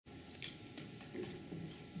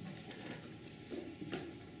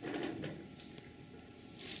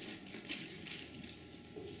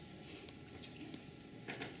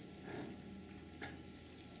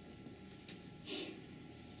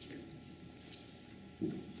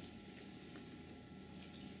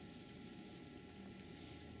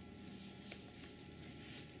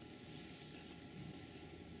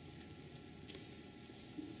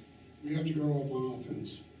We have to grow up on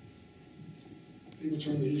offense. People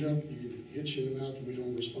turn the heat up, you hit you in the mouth, and we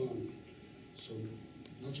don't respond. So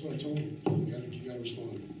that's what I told them. You got to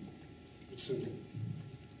respond. It's simple.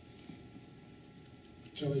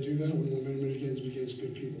 Until they do that, when momentum begins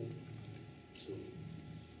good people. So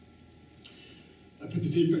I put the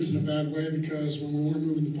defense in a bad way because when we weren't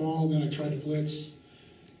moving the ball, then I tried to blitz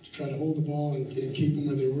to try to hold the ball and keep them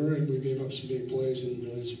where they were, and we gave up some big plays, and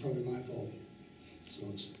really it's probably my fault. So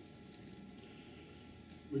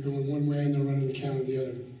we're going one way and they're running the counter the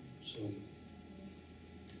other. So,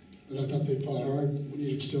 but I thought they fought hard. We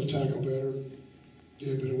needed to still tackle better.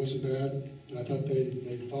 Did, but it wasn't bad. But I thought they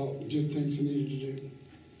fought, did things they needed to do.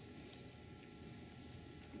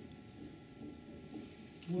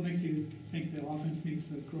 What makes you think the offense needs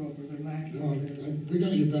to grow up, or they're lacking? No, we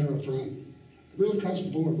got to get better up front. Really across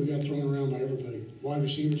the board, we got thrown around by everybody. Wide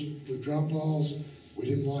receivers, we dropped balls. We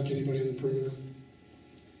didn't block anybody in the perimeter.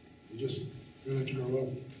 We're going to have to grow up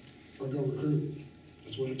or go recruit.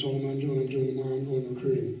 That's what I told them I'm doing tomorrow. I'm going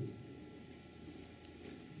recruiting.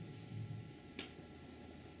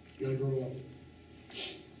 You got to grow up.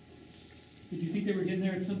 Did you think they were getting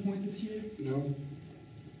there at some point this year? No.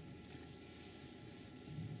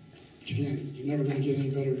 But you can't. You're never going to get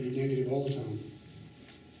any better if you're negative all the time.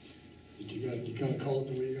 You got to call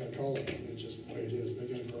it the way you got to call it. It's just the way it is. They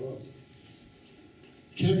got to grow up.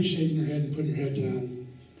 You can't be shaking your head and putting your head down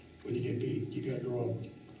when you get beat. You got to grow up.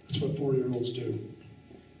 That's what 4-year-olds do.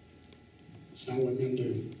 It's not what men do.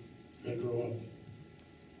 You got to grow up.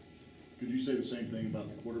 Could you say the same thing about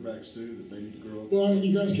the quarterbacks too, that they need to grow up? Well, I mean,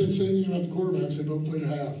 you guys can't say anything about the quarterbacks. They both played a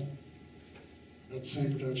half. Got the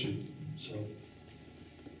same production. So.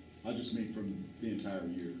 I just mean from the entire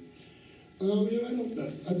year. Yeah, I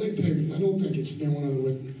don't think it's been one of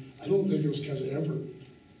the. I don't think it was because of effort.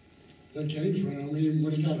 That Kenny's running. I mean,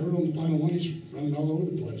 when he got hurt on the final one, he's running all over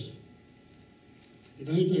the place. If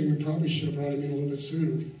anything, we probably should have brought him in a little bit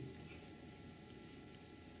sooner.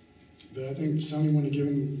 But I think Sonny wanted to give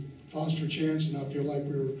him Foster a chance and not feel like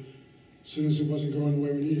we were, as soon as it wasn't going the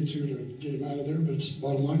way we needed to get him out of there. But it's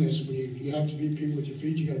bottom line is when you have to beat people with your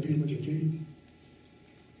feet, you got to beat them with your feet.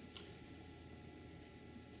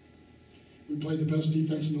 We played the best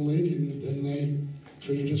defense in the league, and they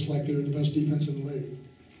treated us like they were the best defense in the league.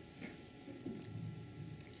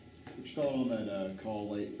 What's your thought on that call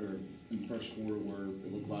late or in the first quarter where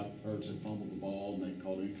it looked like Ertz had fumbled the ball and they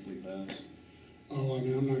called an incomplete pass? Oh, I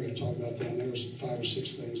mean, I'm not going to talk about that. There was 5 or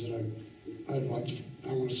 6 things that I want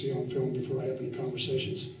to see on film before I have any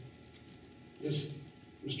conversations. Yes,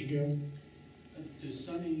 Mr. Gill? Does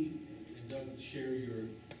Sonny and Doug share your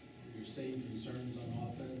same concerns on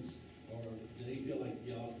offense, or do they feel like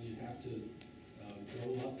you have to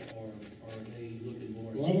grow up, or are they looking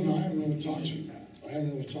more? Well, I don't know. I haven't really talked to him. I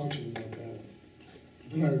haven't really talked to him about that,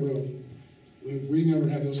 but I will. We never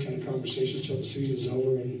have those kind of conversations till the season's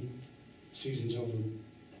over, and season's over.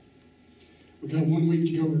 We got 1 week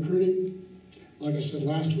to go recruiting. Like I said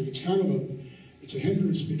last week, it's a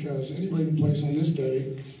hindrance because anybody that plays on this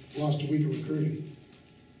day lost a week of recruiting.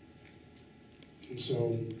 And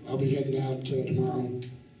so I'll be heading out tomorrow,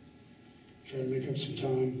 try to make up some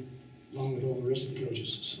time, along with all the rest of the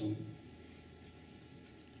coaches. So,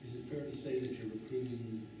 is it fair to say that your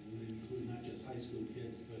recruiting would include not just high school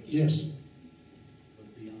kids, but yes,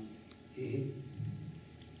 but beyond? Mm-hmm.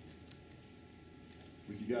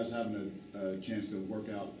 With you guys having a chance to work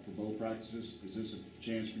out for bowl practices, is this a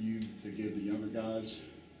chance for you to give the younger guys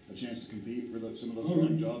a chance to compete for some of those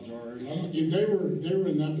starting jobs already? If they were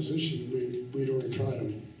in that position, we'd already tried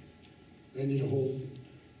them. They need a hold.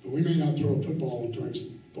 But we may not throw a football during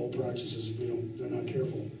bowl practices if they're not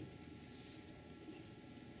careful.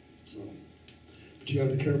 So, but you got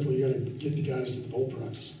to be careful. You got to get the guys to the bowl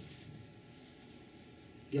practice.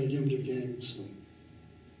 You got to get them to the game. So,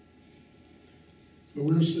 but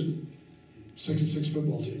we're a 6-6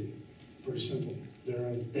 football team. Pretty simple. They're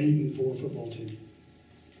an 8-4 football team.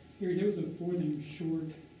 Gary, there was a 4th and short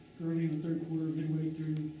early in the 3rd quarter, midway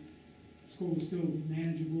through. The score was still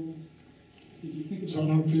manageable. Did you think it's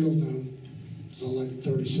on our field now? It's on like the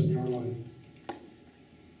 37-yard line.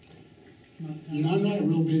 You know, I'm not a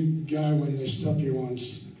real big guy when they stuff you on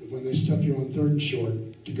 3rd and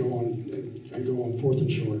short to go on and go on 4th and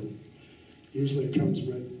short. Usually it comes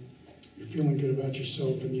with you're feeling good about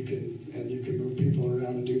yourself and you can move people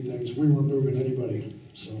around and do things. We weren't moving anybody,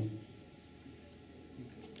 so.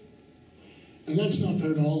 And that's not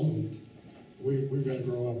fair to all of them. We've got to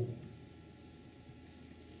grow up.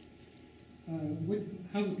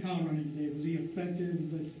 How was Kyle running today? Was he effective?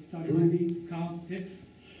 Thought he might be Kyle Hicks?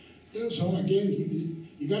 Yeah, so again,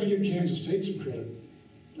 you got to give Kansas State some credit.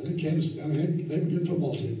 I think they have a good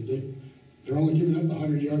football team. They're only giving up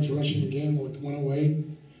 100 yards rushing a game with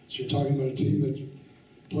 108. So you're talking about a team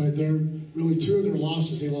that played there. Really, two of their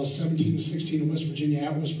losses, they lost 17-16 to West Virginia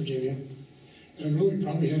at West Virginia, and really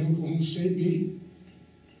probably had Oklahoma State beat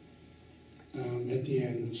at the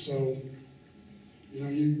end. So, you know,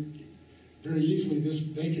 you very easily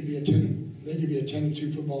they could be a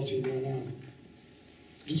 10-2 football team right now,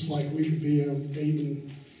 just like we could be a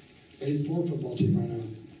 8-4 football team right now.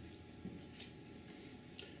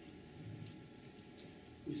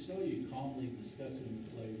 We saw you calmly discussing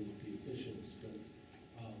the play with the officials, but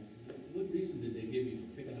what reason did they give you for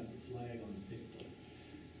picking up the flag on the pick play?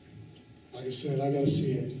 Like I said, I got to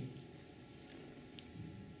see it.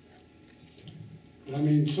 But I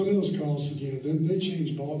mean, some of those calls, you know, they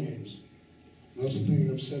change ball games. That's the thing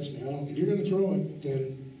that upsets me. If you're going to throw it,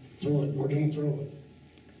 then throw it, or don't throw it.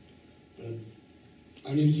 But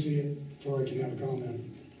I need to see it before I can have a comment.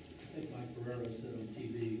 I think Mike Pereira said on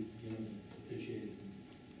TV, you know, officiating.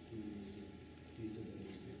 He said that it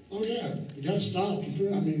was good. Oh yeah, you got to stop.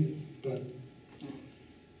 I mean, but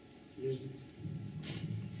You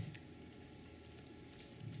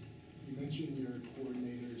mentioned your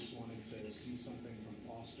coordinators wanted to see something from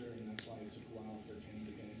Foster, and that's why it took a while for Kenny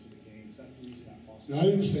to get into the game. Is that the reason that Foster? no, I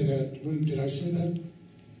didn't say that. Did I say that?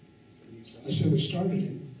 I said we started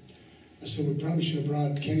him. I said we probably should have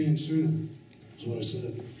brought Kenny in sooner. That's what I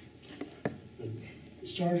said. But we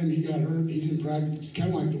started him. He got hurt. He didn't practice. Kind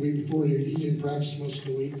of like the week before. He didn't practice most of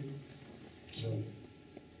the week. So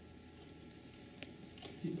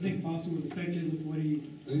Do you think Foster was affected with what he?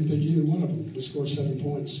 I didn't think either one of them. We scored 7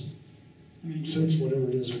 points, I mean, 6, whatever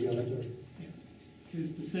it is we got up there.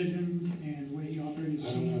 his decisions and the way he operated.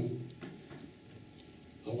 I don't know.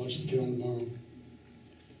 I'll watch the film tomorrow.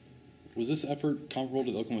 Was this effort comparable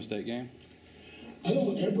to the Oklahoma State game? I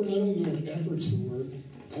don't know if effort's the word.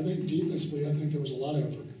 I think defensively, I think there was a lot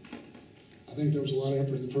of effort. I think there was a lot of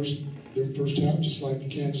effort in the first half, just like the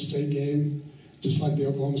Kansas State game, just like the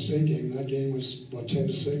Oklahoma State game. That game was,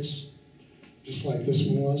 10-6, just like this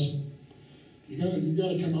one was. You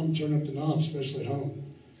gotta come up and turn up the knob, especially at home.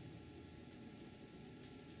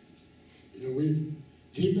 You know,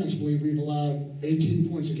 defensively, we've allowed 18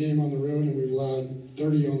 points a game on the road, and we've allowed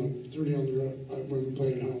 30 on the road when we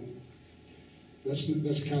played at home.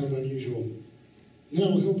 That's kind of unusual. Now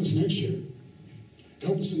it'll help us next year.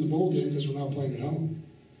 Help us in the bowl game because we're not playing at home.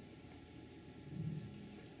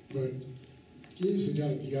 But geez, you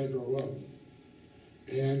got to grow up,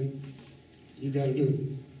 and you got to do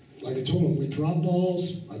it. Like I told him, we dropped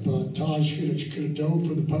balls. I thought Taj could have dove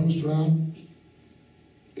for the post route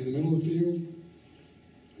in the middle of the field.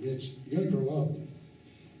 I mean, you got to grow up.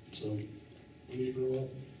 So we need to grow up.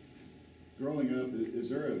 Growing up, is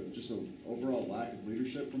there just an overall lack of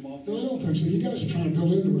leadership from offense? No, I don't think so. You guys are trying to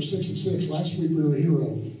build into. We're 6-6. Last week we were a hero.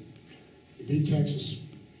 We beat Texas.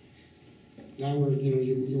 Now we're,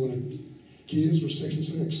 you want to. Key is we're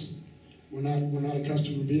 6-6. We're not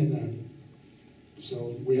accustomed to being that.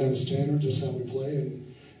 So we have a standard. Just how we play, and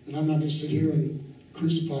I'm not going to sit here and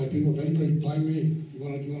crucify people. If anybody blame me, you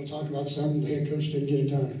want to talk about something, the head coach didn't get it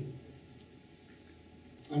done.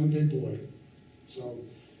 I'm a big boy, so.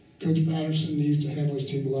 Coach Patterson needs to handle his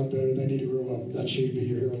team a lot better. They need to grow up. That should be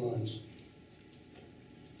your hero lines.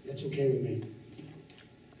 That's okay with me.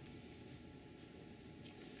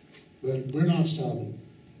 But we're not stopping.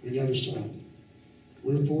 We never stop.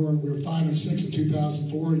 We were 5-6 in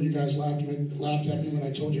 2004, and you guys laughed at me when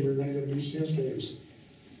I told you we were going to go to BCS games.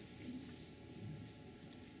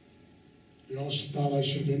 You all thought I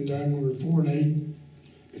should have been done when we were 4-8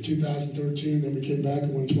 in 2013. Then we came back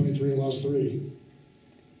and won 23 and lost 3.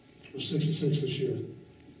 We're 6-6 this year.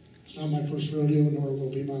 It's not my first rodeo, nor will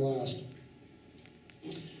it be my last.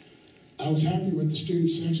 I was happy with the student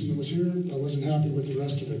section that was here. I wasn't happy with the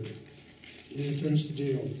rest of it. We need to finish the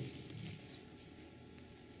deal.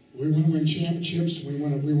 We want to win championships. We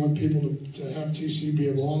want people to have TCU be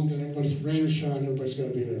along. Then everybody's rain or shine. Everybody's got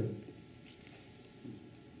to be there.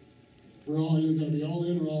 We're all either going to be all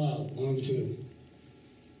in or all out. One of the two.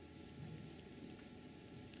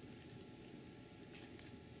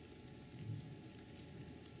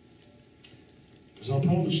 Because I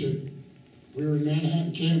promise you, we were in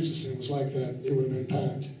Manhattan, Kansas, and it was like that. It would have been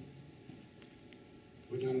packed.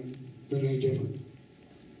 Would not have been any different.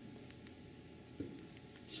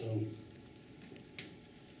 So.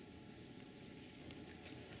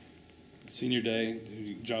 Senior day,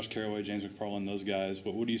 Josh Caraway, James McFarland, those guys.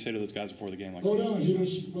 What do you say to those guys before the game? Oh no,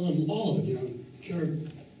 all of it.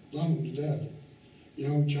 Cared, love them to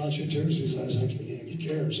death. Josh had tears his eyes after the game. He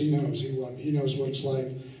cares. He knows. He knows what it's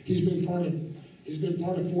like. He's been part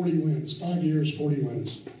of 40 wins. 5 years, 40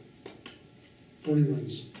 wins. 40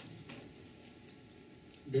 wins.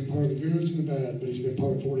 been part of the goods and the bad, but he's been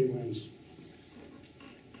part of 40 wins.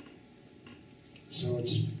 So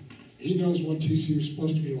he knows what TCU is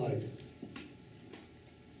supposed to be like.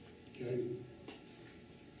 Okay?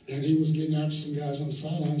 And he was getting after some guys on the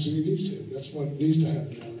sidelines, and he needs to. That's what needs to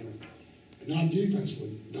happen down there. And not defensive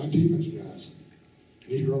guys.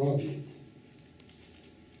 They need to grow up.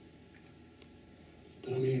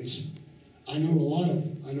 But I mean, I know a lot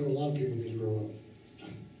of people need to grow up,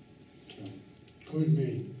 including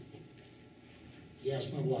me. You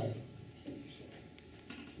ask my wife.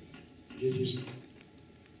 Get used to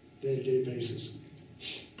day-to-day basis.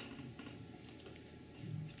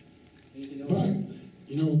 But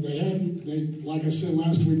you know, they like I said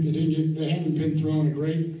last week, they haven't been thrown a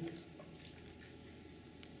great.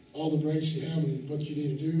 All the breaks you have and what you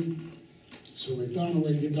need to do. So we found a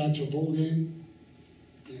way to get back to a bowl game.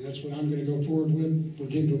 And that's what I'm going to go forward with. We're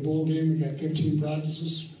getting to a bowl game. We got 15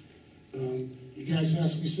 practices. You guys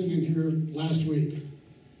asked me sitting in here last week.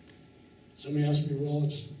 Somebody asked me, well,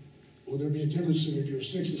 will there be a difference if you're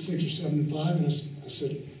 6-6 or 7-5? And I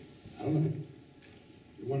said, I don't know.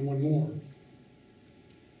 You won one more.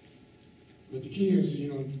 But the key is,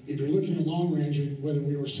 you know, if you're looking at long range, whether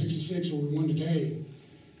we were 6-6 or we won today,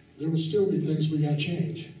 there will still be things we got to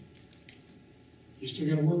change. You still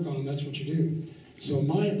got to work on them. That's what you do. So in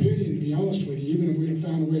my opinion, to be honest with you, even if we'd have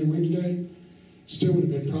found a way to win today, still would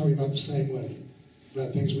have been probably about the same way,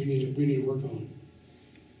 about things we need to work on.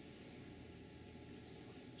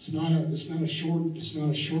 It's not a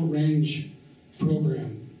short range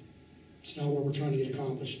program. It's not what we're trying to get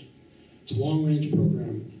accomplished. It's a long range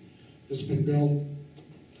program that's been built.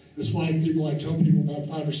 That's why I tell people about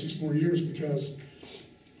 5 or 6 more years, because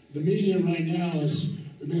the median right now is,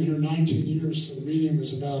 we've been here 19 years, so the median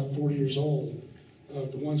is about 40 years old.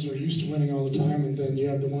 The ones that are used to winning all the time, and then you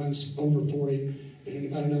have the ones over 40, and in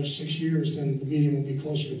about another 6 years, then the median will be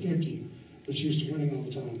closer to 50 that's used to winning all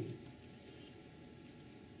the time.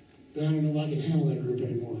 Then I don't know if I can handle that group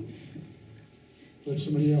anymore. Let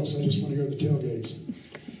somebody else, I just want to go to the tailgates.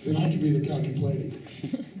 Then I can be the guy complaining.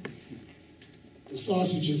 The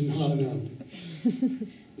sausage isn't hot enough.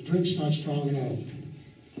 The drink's not strong enough.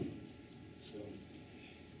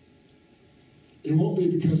 It won't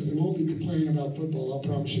be complaining about football, I'll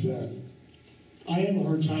promise you that. I have a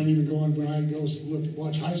hard time even going when I go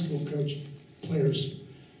watch high school coach players.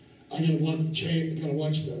 I gotta walk the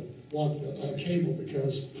cable,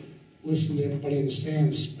 because listening to everybody in the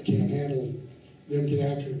stands, I can't handle them get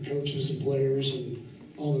after coaches and players and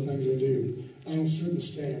all the things they do. I don't sit in the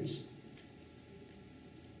stands.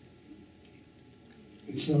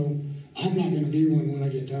 And so I'm not gonna be one when I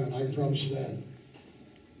get done, I can promise you that.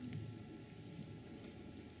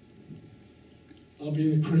 I'll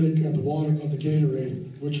be the critic of the water, of the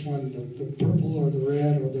Gatorade, which one, the purple or the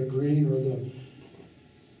red or the green or the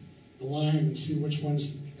lime, and see which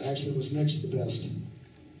one's actually was mixed the best.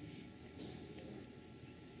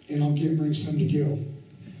 And I'll bring some to Gil.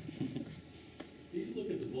 Do you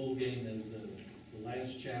look at the bowl game as the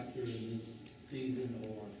last chapter in this season,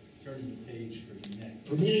 or turning the page for the next?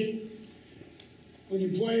 For me, when you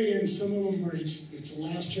play in some of them where it's the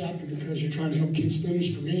last chapter because you're trying to help kids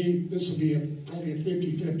finish, for me, this will be probably a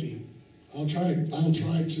 50-50. I'll try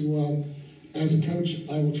to, as a coach,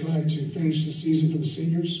 I will try to finish the season for the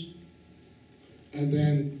seniors. And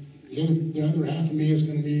then the other half of me is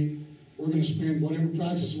going to be, we're going to spend whatever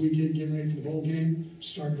practice we get getting ready for the bowl game,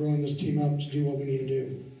 start growing this team up to do what we need to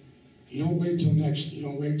do. You don't wait till next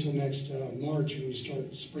March when you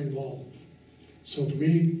start spring ball. So for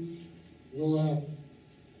me, we'll,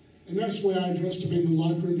 and that's the way I addressed them in the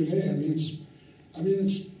locker room today.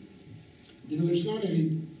 You know, there's not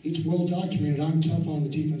any, it's well documented. I'm tough on the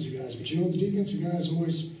defensive guys, but you know, the defensive guys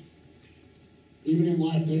always, even in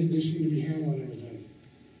life, they seem to be handling everything.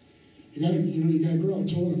 You gotta grow. I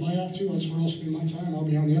told them if I have to, that's where I'll spend my time. I'll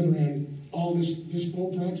be on the other end, all this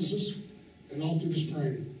bowl practices, and all through the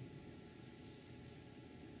spring.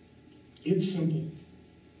 It's simple.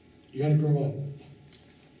 You gotta grow up.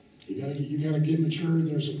 You gotta get mature.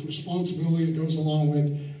 There's a responsibility that goes along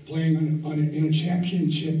with playing in a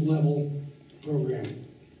championship level program.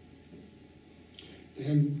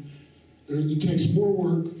 And it takes more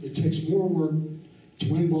work. It takes more work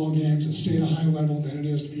to win ball games and stay at a high level than it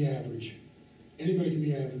is to be average. Anybody can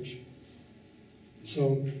be average.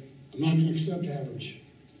 So I'm not going to accept average.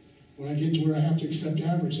 When I get to where I have to accept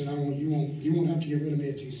average, then you won't have to get rid of me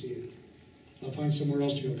at TCU. I'll find somewhere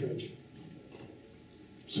else to go coach.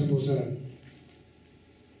 Simple as that.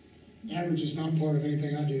 Average is not part of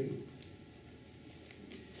anything I do.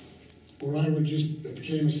 Or I would just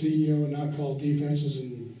became a CEO and not call defenses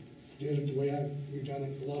and did it the way we've done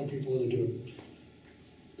it. A lot of people other do it.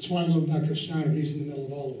 That's why I love about Coach Snyder. He's in the middle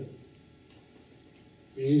of all of it.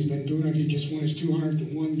 I mean, he's been doing it. He just won his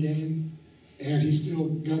 201 game, and he's still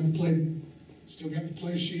got the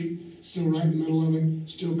play sheet, still right in the middle of it,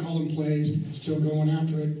 still calling plays, still going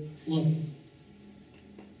after it. Love it.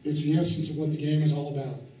 It's the essence of what the game is all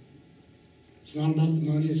about. It's not about the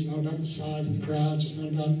money. It's not about the size of the crowds.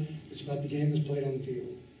 It's about the game that's played on the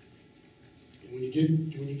field. And when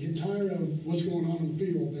you get tired of what's going on in the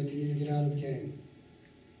field, then you need to get out of the game.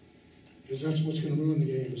 Because that's what's going to ruin the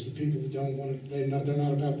game, is the people that don't want it, they're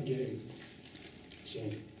not about the game. So.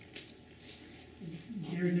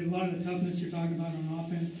 Gary, did a lot of the toughness you're talking about on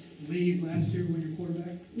offense leave last year when you're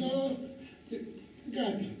quarterback? No,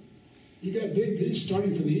 you got Big V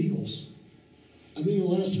starting for the Eagles. I mean, the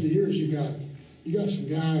last 3 years you got some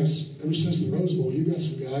guys, ever since the Rose Bowl, you got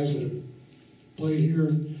some guys that have played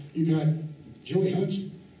here. You got Joey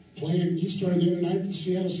Hunt's playing, he started the other night for the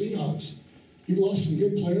Seattle Seahawks. You've lost some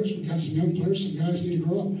good players. We've got some young players. Some guys need to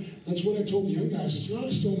grow up. That's what I told the young guys. It's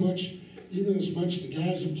not so much, even as much the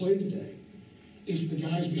guys that played today. It's the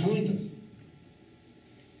guys behind them.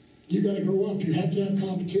 You got to grow up. You have to have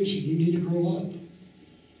competition. You need to grow up.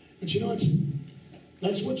 But you know,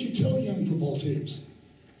 that's what you tell young football teams.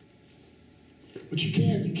 But you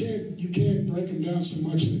can't break them down so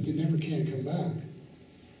much that they never can come back.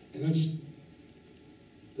 And that's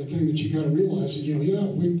the thing that you got to realize is,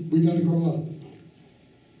 we got to grow up.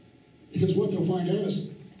 Because what they'll find out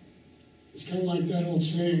is, it's kind of like that old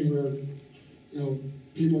saying where,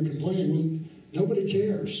 people are complaining, well, nobody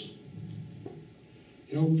cares.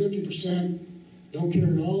 50% don't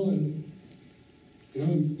care at all, and,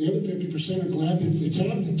 the other 50% are glad that it's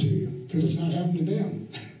happening to you, because it's not happening to them.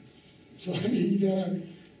 So, I mean, you gotta,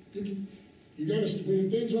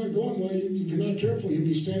 when things aren't going well, if you're not careful, you'll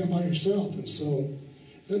be standing by yourself. And so,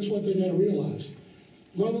 that's what they gotta realize.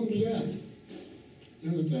 Love them to death.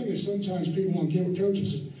 The thing is, sometimes people won't get with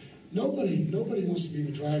coaches. Nobody wants to be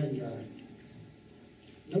the driving guy.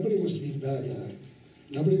 Nobody wants to be the bad guy.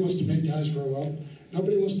 Nobody wants to make guys grow up.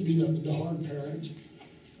 Nobody wants to be the hard parent.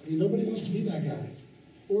 I mean, nobody wants to be that guy,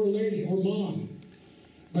 or lady, or mom.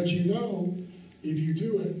 But if you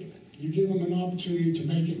do it, you give them an opportunity to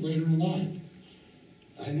make it later in life.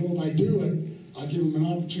 I know if I do it, I'll give them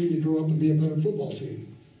an opportunity to grow up and be a better football team.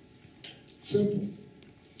 Simple.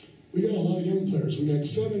 We got a lot of young players. We got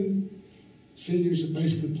 7 seniors that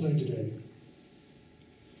basically played today.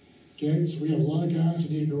 Okay, so we have a lot of guys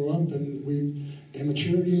that need to grow up, and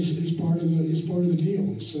maturity is part of the deal.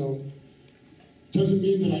 And so, it doesn't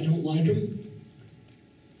mean that I don't like them.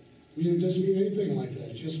 It doesn't mean anything like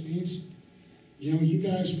that. It just means, you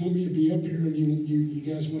guys want me to be up here, and you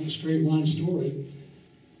guys want the straight line story.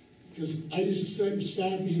 Because I used to sit in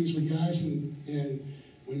staff meetings with guys, and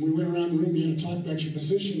when we went around the room, you had to talk about your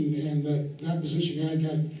position, and that position guy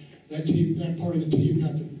got that part of the team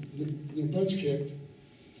got their butts kicked.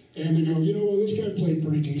 And they go, well, this guy played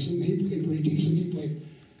pretty decent. He played pretty decent. He played,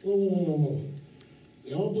 whoa.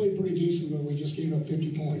 They all played pretty decent, but we just gave up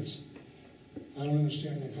 50 points. I don't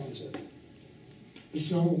understand that concept. And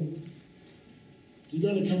so, you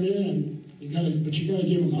got to come in, and you got to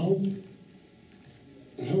give them hope.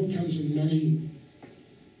 And hope comes in many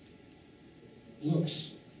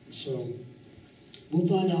looks. So, we'll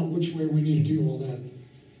find out which way we need to do all that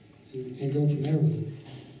and go from there with it.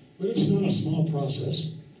 But it's not a small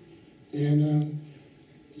process. And,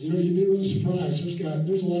 you'd be really surprised.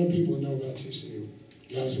 There's a lot of people that know about TCU.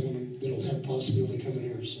 Guys that'll have possibility coming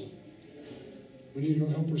here. So, we need to go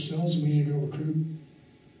help ourselves, and we need to go recruit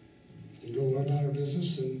and go about our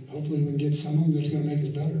business, and hopefully we can get some of them that's going to make us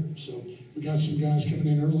better. So, we got some guys coming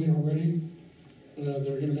in early already that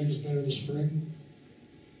are going to make us better this spring.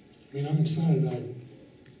 I'm excited about it.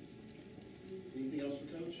 Anything else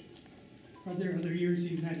for Coach? Are there other years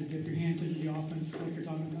you've had to dip your hands into the offense like you're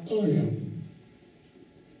talking about? Oh, yeah.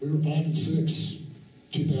 We were 5-6,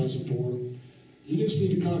 2004. You just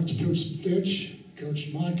need to talk to Coach Fitch,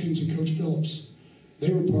 Coach Modkins, and Coach Phillips.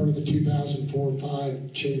 They were part of the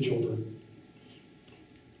 2004-5 changeover.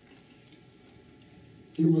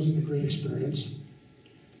 It wasn't a great experience.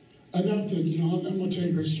 Enough that, I'm going to tell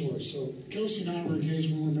you a great story. So, Kelsey and I were engaged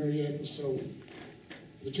when we were married yet, and so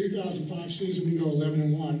the 2005 season, we go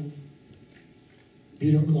 11-1,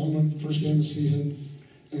 beat Oklahoma, first game of the season.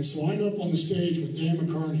 And so I'm up on the stage with Dan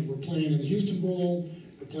McCarney. We're playing in the Houston Bowl,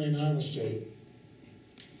 we're playing Iowa State.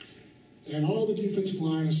 And all the defensive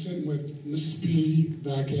line is sitting with Mrs. P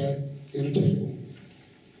back at a table.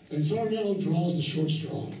 And Zarnell draws the short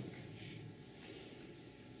straw.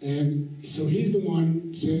 And so he's the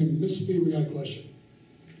one saying, Mrs. P, we got a question.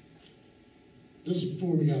 This is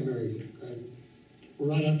before we got married. Right? Or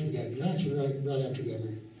right after we got married. Actually, right after we got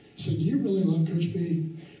married. said, "Do you really love Coach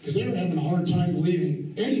B?" Because they were having a hard time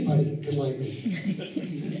believing anybody could like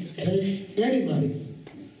me. Okay? Anybody.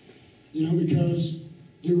 You know, because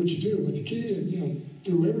do what you do. But the kid, you know,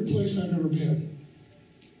 through every place I've ever been,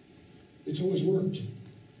 it's always worked.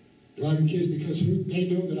 Driving kids because they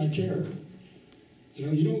know that I care. You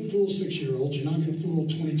know, you don't fool 6-year-olds. You're not going to fool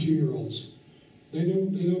 22-year-olds. They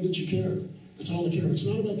know that you care. That's all they care. It's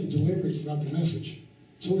not about the delivery. It's about the message.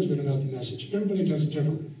 It's always been about the message. Everybody does it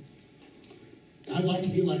different. I'd like to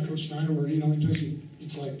be like Coach Snyder, where, you know, he doesn't.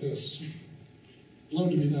 It's like this. Love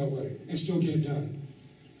to be that way and still get it done.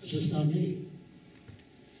 It's just not me.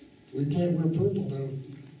 Wear purple, but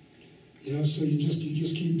you know. So you just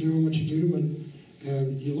keep doing what you do,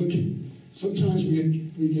 and you look at. Sometimes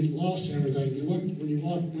we get lost in everything. You look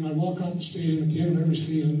when I walk out the stadium at the end of every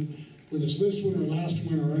season, whether it's this one or last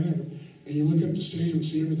one or whatever, and you look up the stadium and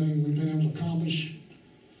see everything we've been able to accomplish,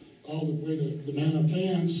 all the way the amount of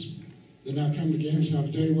fans that now come to games. Now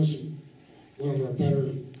today wasn't one of our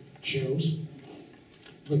better shows,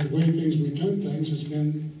 but the way we've done things has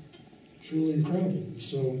been truly incredible.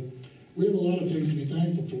 So we have a lot of things to be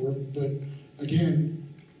thankful for, but again,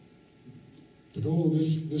 the goal of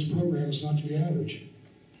this program is not to be average.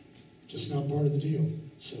 Just not part of the deal.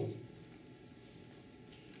 So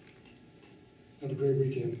have a great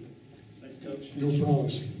weekend. Thanks, Coach. Go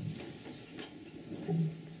Frogs.